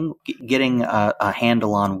happening, getting a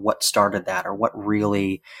handle on what started that or what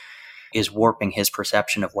really is warping his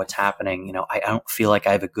perception of what's happening, I don't feel like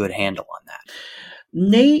I have a good handle on that.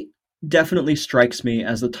 Nate definitely strikes me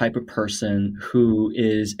as the type of person who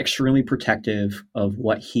is extremely protective of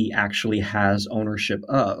what he actually has ownership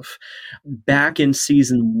of. Back in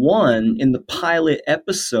season 1, in the pilot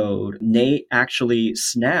episode, Nate actually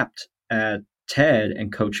snapped at Ted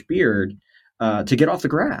and Coach Beard to get off the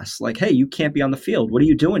grass. Like, hey, you can't be on the field. What are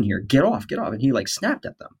you doing here? Get off. And he snapped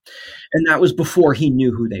at them. And that was before he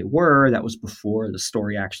knew who they were. That was before the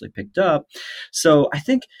story actually picked up. So I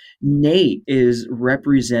think Nate is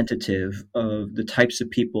representative of the types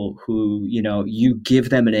of people who, you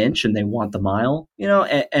give them an inch and they want the mile,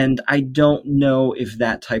 and I don't know if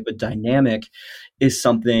that type of dynamic is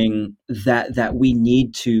something that we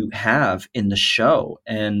need to have in the show,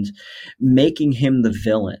 and making him the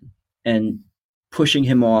villain and pushing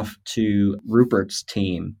him off to Rupert's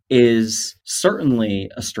team is certainly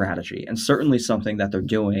a strategy, and certainly something that they're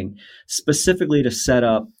doing specifically to set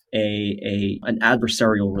up an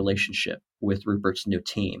adversarial relationship with Rupert's new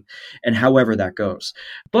team, and however that goes.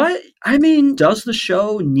 But I mean, does the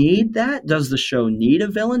show need that? Does the show need a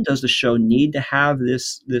villain? Does the show need to have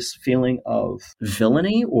this feeling of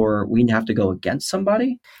villainy, or we have to go against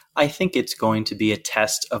somebody? I think it's going to be a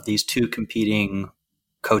test of these two competing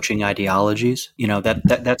coaching ideologies.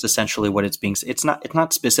 That's essentially what it's being. It's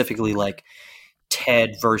not specifically like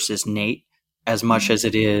Ted versus Nate as much as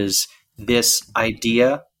it is this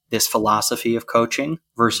idea, this philosophy of coaching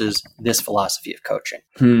versus this philosophy of coaching.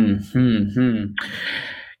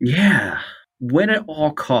 Yeah. Win at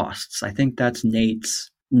all costs. I think that's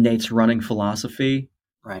Nate's running philosophy.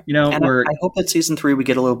 Right. And I hope that season 3 we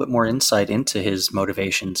get a little bit more insight into his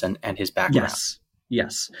motivations and his background.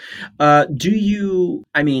 Yes. I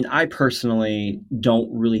personally don't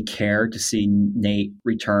really care to see Nate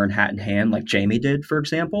return hat in hand like Jamie did, for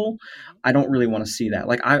example. I don't really want to see that.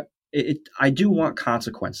 Like, I do want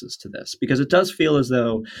consequences to this, because it does feel as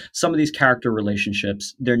though some of these character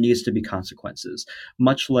relationships, there needs to be consequences,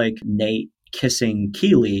 much like Nate kissing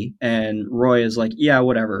Keeley, and Roy is like, yeah,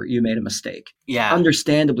 whatever, you made a mistake. Yeah.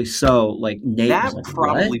 Understandably so. Like, Nate That was like,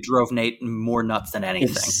 probably what? drove Nate more nuts than anything.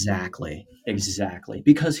 Exactly.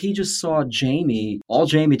 Because he just saw Jamie. All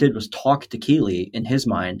Jamie did was talk to Keeley. In his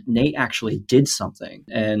mind, Nate actually did something.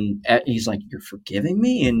 And he's like, you're forgiving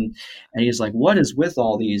me? And he's like, what is with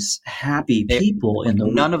all these happy people in the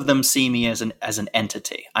None of them see me as an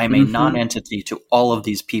entity. I'm a non-entity to all of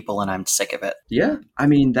these people, and I'm sick of it. Yeah. I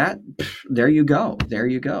mean, there you go.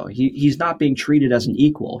 He's not being treated as an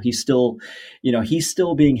equal. He's still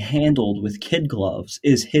being handled with kid gloves,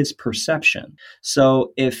 is his perception.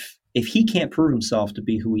 So if he can't prove himself to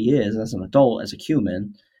be who he is as an adult, as a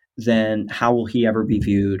human, then how will he ever be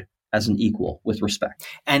viewed as an equal with respect?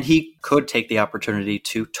 And he could take the opportunity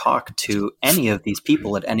to talk to any of these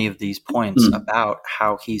people at any of these points about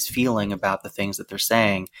how he's feeling about the things that they're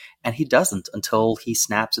saying. And he doesn't until he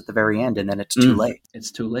snaps at the very end, and then it's too late.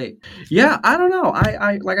 It's too late. Yeah, I don't know.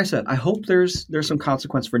 I like I said, I hope there's some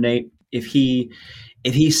consequence for Nate. If he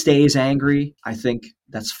stays angry, I think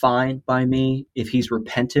that's fine by me. If he's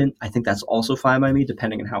repentant, I think that's also fine by me,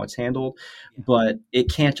 depending on how it's handled. But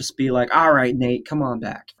it can't just be like, all right, Nate, come on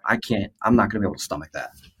back. I'm not going to be able to stomach that.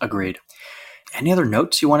 Agreed. Any other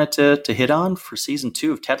notes you wanted to hit on for season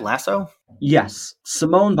 2 of Ted Lasso? Yes.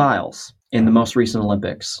 Simone Biles in the most recent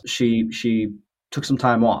Olympics, she took some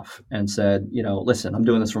time off and said, listen, I'm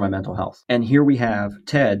doing this for my mental health. And here we have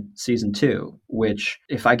Ted season 2, which,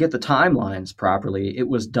 if I get the timelines properly, it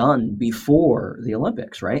was done before the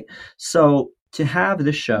Olympics, right? So to have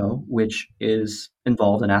this show, which is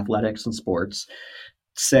involved in athletics and sports,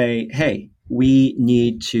 say, hey, we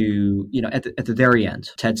need to, at the very end,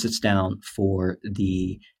 Ted sits down for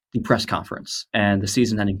the press conference and the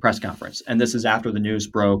season-ending press conference. And this is after the news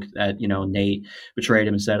broke that, Nate betrayed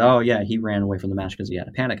him and said, oh, yeah, he ran away from the match because he had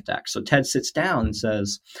a panic attack. So Ted sits down and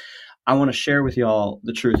says, I want to share with y'all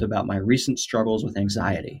the truth about my recent struggles with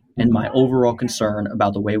anxiety and my overall concern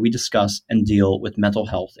about the way we discuss and deal with mental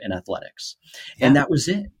health in athletics. Yeah. And that was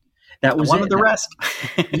it. That was the rest.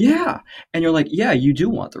 Yeah. And you're like, yeah, you do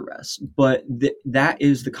want the rest. But that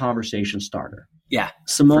is the conversation starter. Yeah.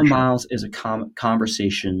 Simone Biles is a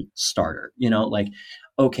conversation starter.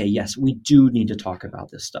 Okay, yes, we do need to talk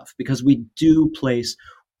about this stuff because we do place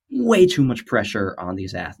way too much pressure on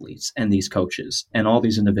these athletes and these coaches and all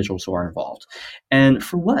these individuals who are involved. And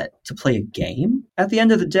for what? To play a game? At the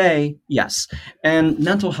end of the day, yes. And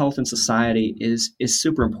mental health in society is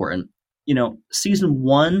super important. Season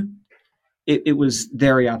 1, it was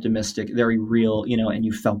very optimistic, very real, and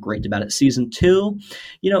you felt great about it. Season 2,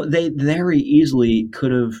 they very easily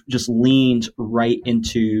could have just leaned right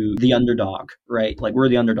into the underdog, right? Like, we're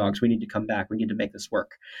the underdogs. We need to come back. We need to make this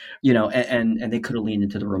work, and they could have leaned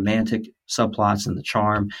into the romantic subplots and the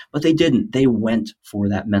charm, but they didn't. They went for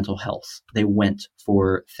that mental health. They went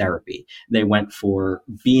for therapy. They went for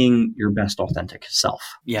being your best authentic self.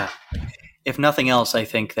 Yeah. If nothing else, I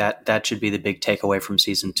think that should be the big takeaway from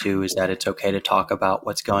season 2 is that it's okay to talk about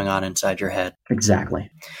what's going on inside your head. Exactly.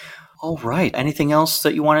 All right. Anything else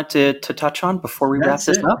that you wanted to touch on before we wrap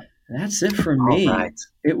this up? That's it for me. All right.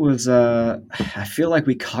 It was, I feel like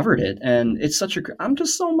we covered it, and it's I'm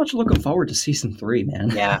just so much looking forward to season 3,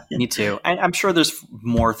 man. Yeah, me too. I'm sure there's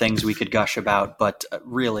more things we could gush about, but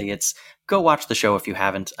really go watch the show if you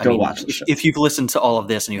haven't. Watch the show. If you've listened to all of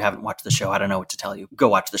this and you haven't watched the show, I don't know what to tell you. Go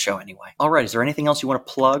watch the show anyway. All right. Is there anything else you want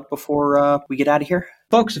to plug before we get out of here?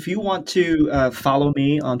 Folks, if you want to follow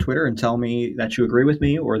me on Twitter and tell me that you agree with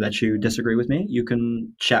me or that you disagree with me, you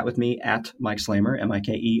can chat with me at Mike Slamer,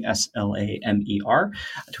 MikeSlamer.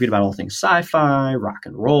 I tweet about all things sci-fi, rock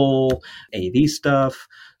and roll, AV stuff.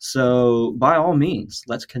 So by all means,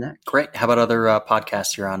 let's connect. Great. How about other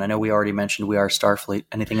podcasts you're on? I know we already mentioned We Are Starfleet.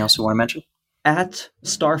 Anything else you want to mention? At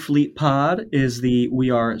Starfleet Pod is the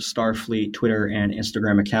We Are Starfleet Twitter and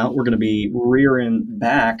Instagram account. We're going to be rearing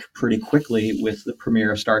back pretty quickly with the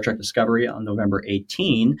premiere of Star Trek Discovery on November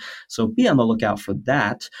 18. So be on the lookout for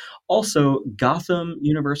that. Also, Gotham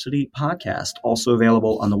University Podcast, also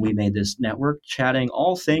available on the We Made This network, chatting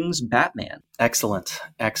all things Batman. Excellent.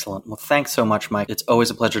 Well, thanks so much, Mike. It's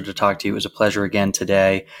always a pleasure to talk to you. It was a pleasure again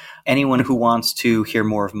today. Anyone who wants to hear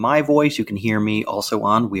more of my voice, you can hear me also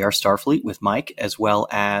on We Are Starfleet with Mike, as well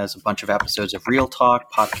as a bunch of episodes of Real Talk,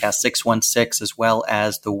 Podcast 616, as well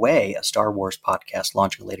as The Way, a Star Wars podcast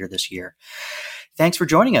launching later this year. Thanks for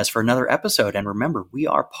joining us for another episode. And remember, we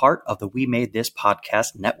are part of the We Made This podcast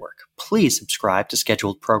network. Please subscribe to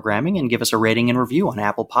Scheduled Programming and give us a rating and review on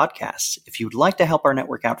Apple Podcasts. If you'd like to help our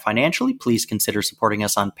network out financially, please consider supporting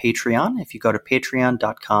us on Patreon. If you go to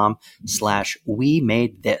patreon.com/we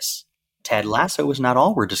made this. Ted Lasso is not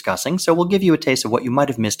all we're discussing, so we'll give you a taste of what you might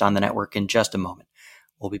have missed on the network in just a moment.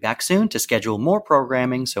 We'll be back soon to schedule more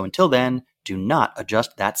programming, so until then, do not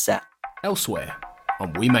adjust that set. Elsewhere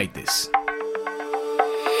on We Made This.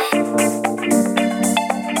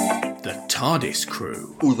 The TARDIS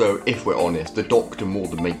crew. Although, if we're honest, the Doctor more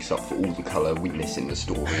than makes up for all the colour we miss in the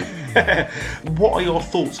story. What are your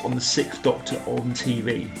thoughts on the Sixth Doctor on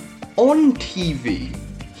TV? On TV,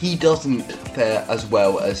 he doesn't fare as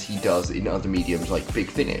well as he does in other mediums like Big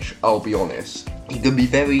Finish, I'll be honest. He can be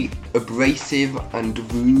very abrasive and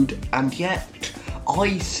rude, and yet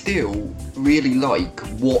I still really like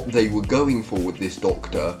what they were going for with this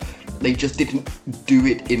Doctor. They just didn't do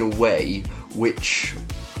it in a way which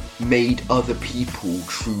made other people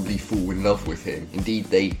truly fall in love with him. Indeed,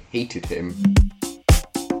 they hated him.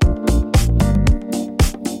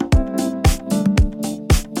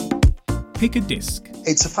 Pick a disc.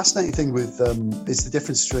 It's a fascinating thing with it's the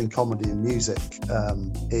difference between comedy and music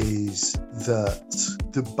is that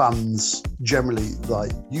the bands generally,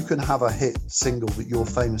 like, you can have a hit single that you're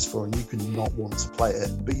famous for and you can not want to play it,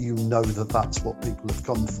 but you know that that's what people have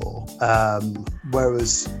come for.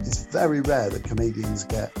 Whereas it's very rare that comedians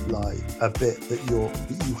get like a bit that you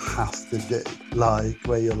have to do, like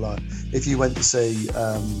where you're like, if you went to see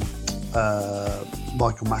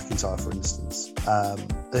Michael McIntyre, for instance,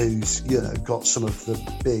 who's, you know, got some of the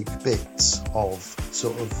big bits of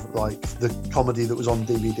sort of like the comedy that was on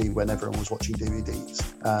DVD when everyone was watching DVDs.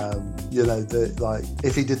 You know, like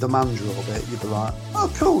if he did the Mandrill bit, you'd be like, oh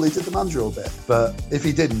cool, he did the Mandrill bit. But if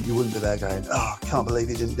he didn't, you wouldn't be there going, oh, I can't believe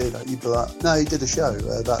he didn't do that. You'd be like, no, he did a show.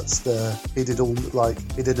 He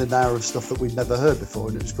did an hour of stuff that we'd never heard before,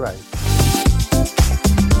 and it was great.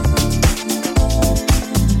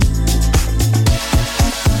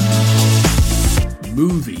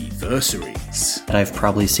 Movie-versaries. I've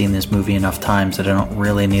probably seen this movie enough times that I don't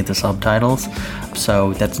really need the subtitles,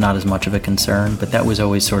 so that's not as much of a concern. But that was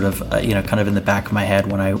always sort of, kind of in the back of my head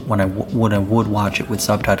when I would watch it with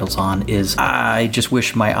subtitles on. Is I just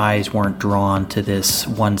wish my eyes weren't drawn to this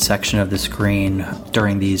one section of the screen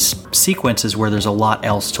during these sequences where there's a lot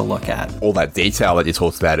else to look at. All that detail that you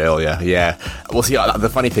talked about earlier, yeah. Well, see, the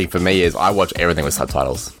funny thing for me is I watch everything with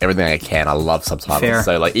subtitles. Everything I can. I love subtitles. Fair.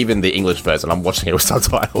 So, like, even the English version, I'm watching it with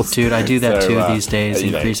subtitles. Dude, I do that too these days,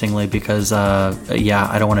 increasingly, because, I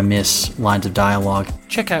don't want to miss lines of dialogue.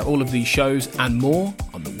 Check out all of these shows and more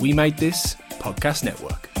on the We Made This podcast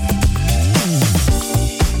network.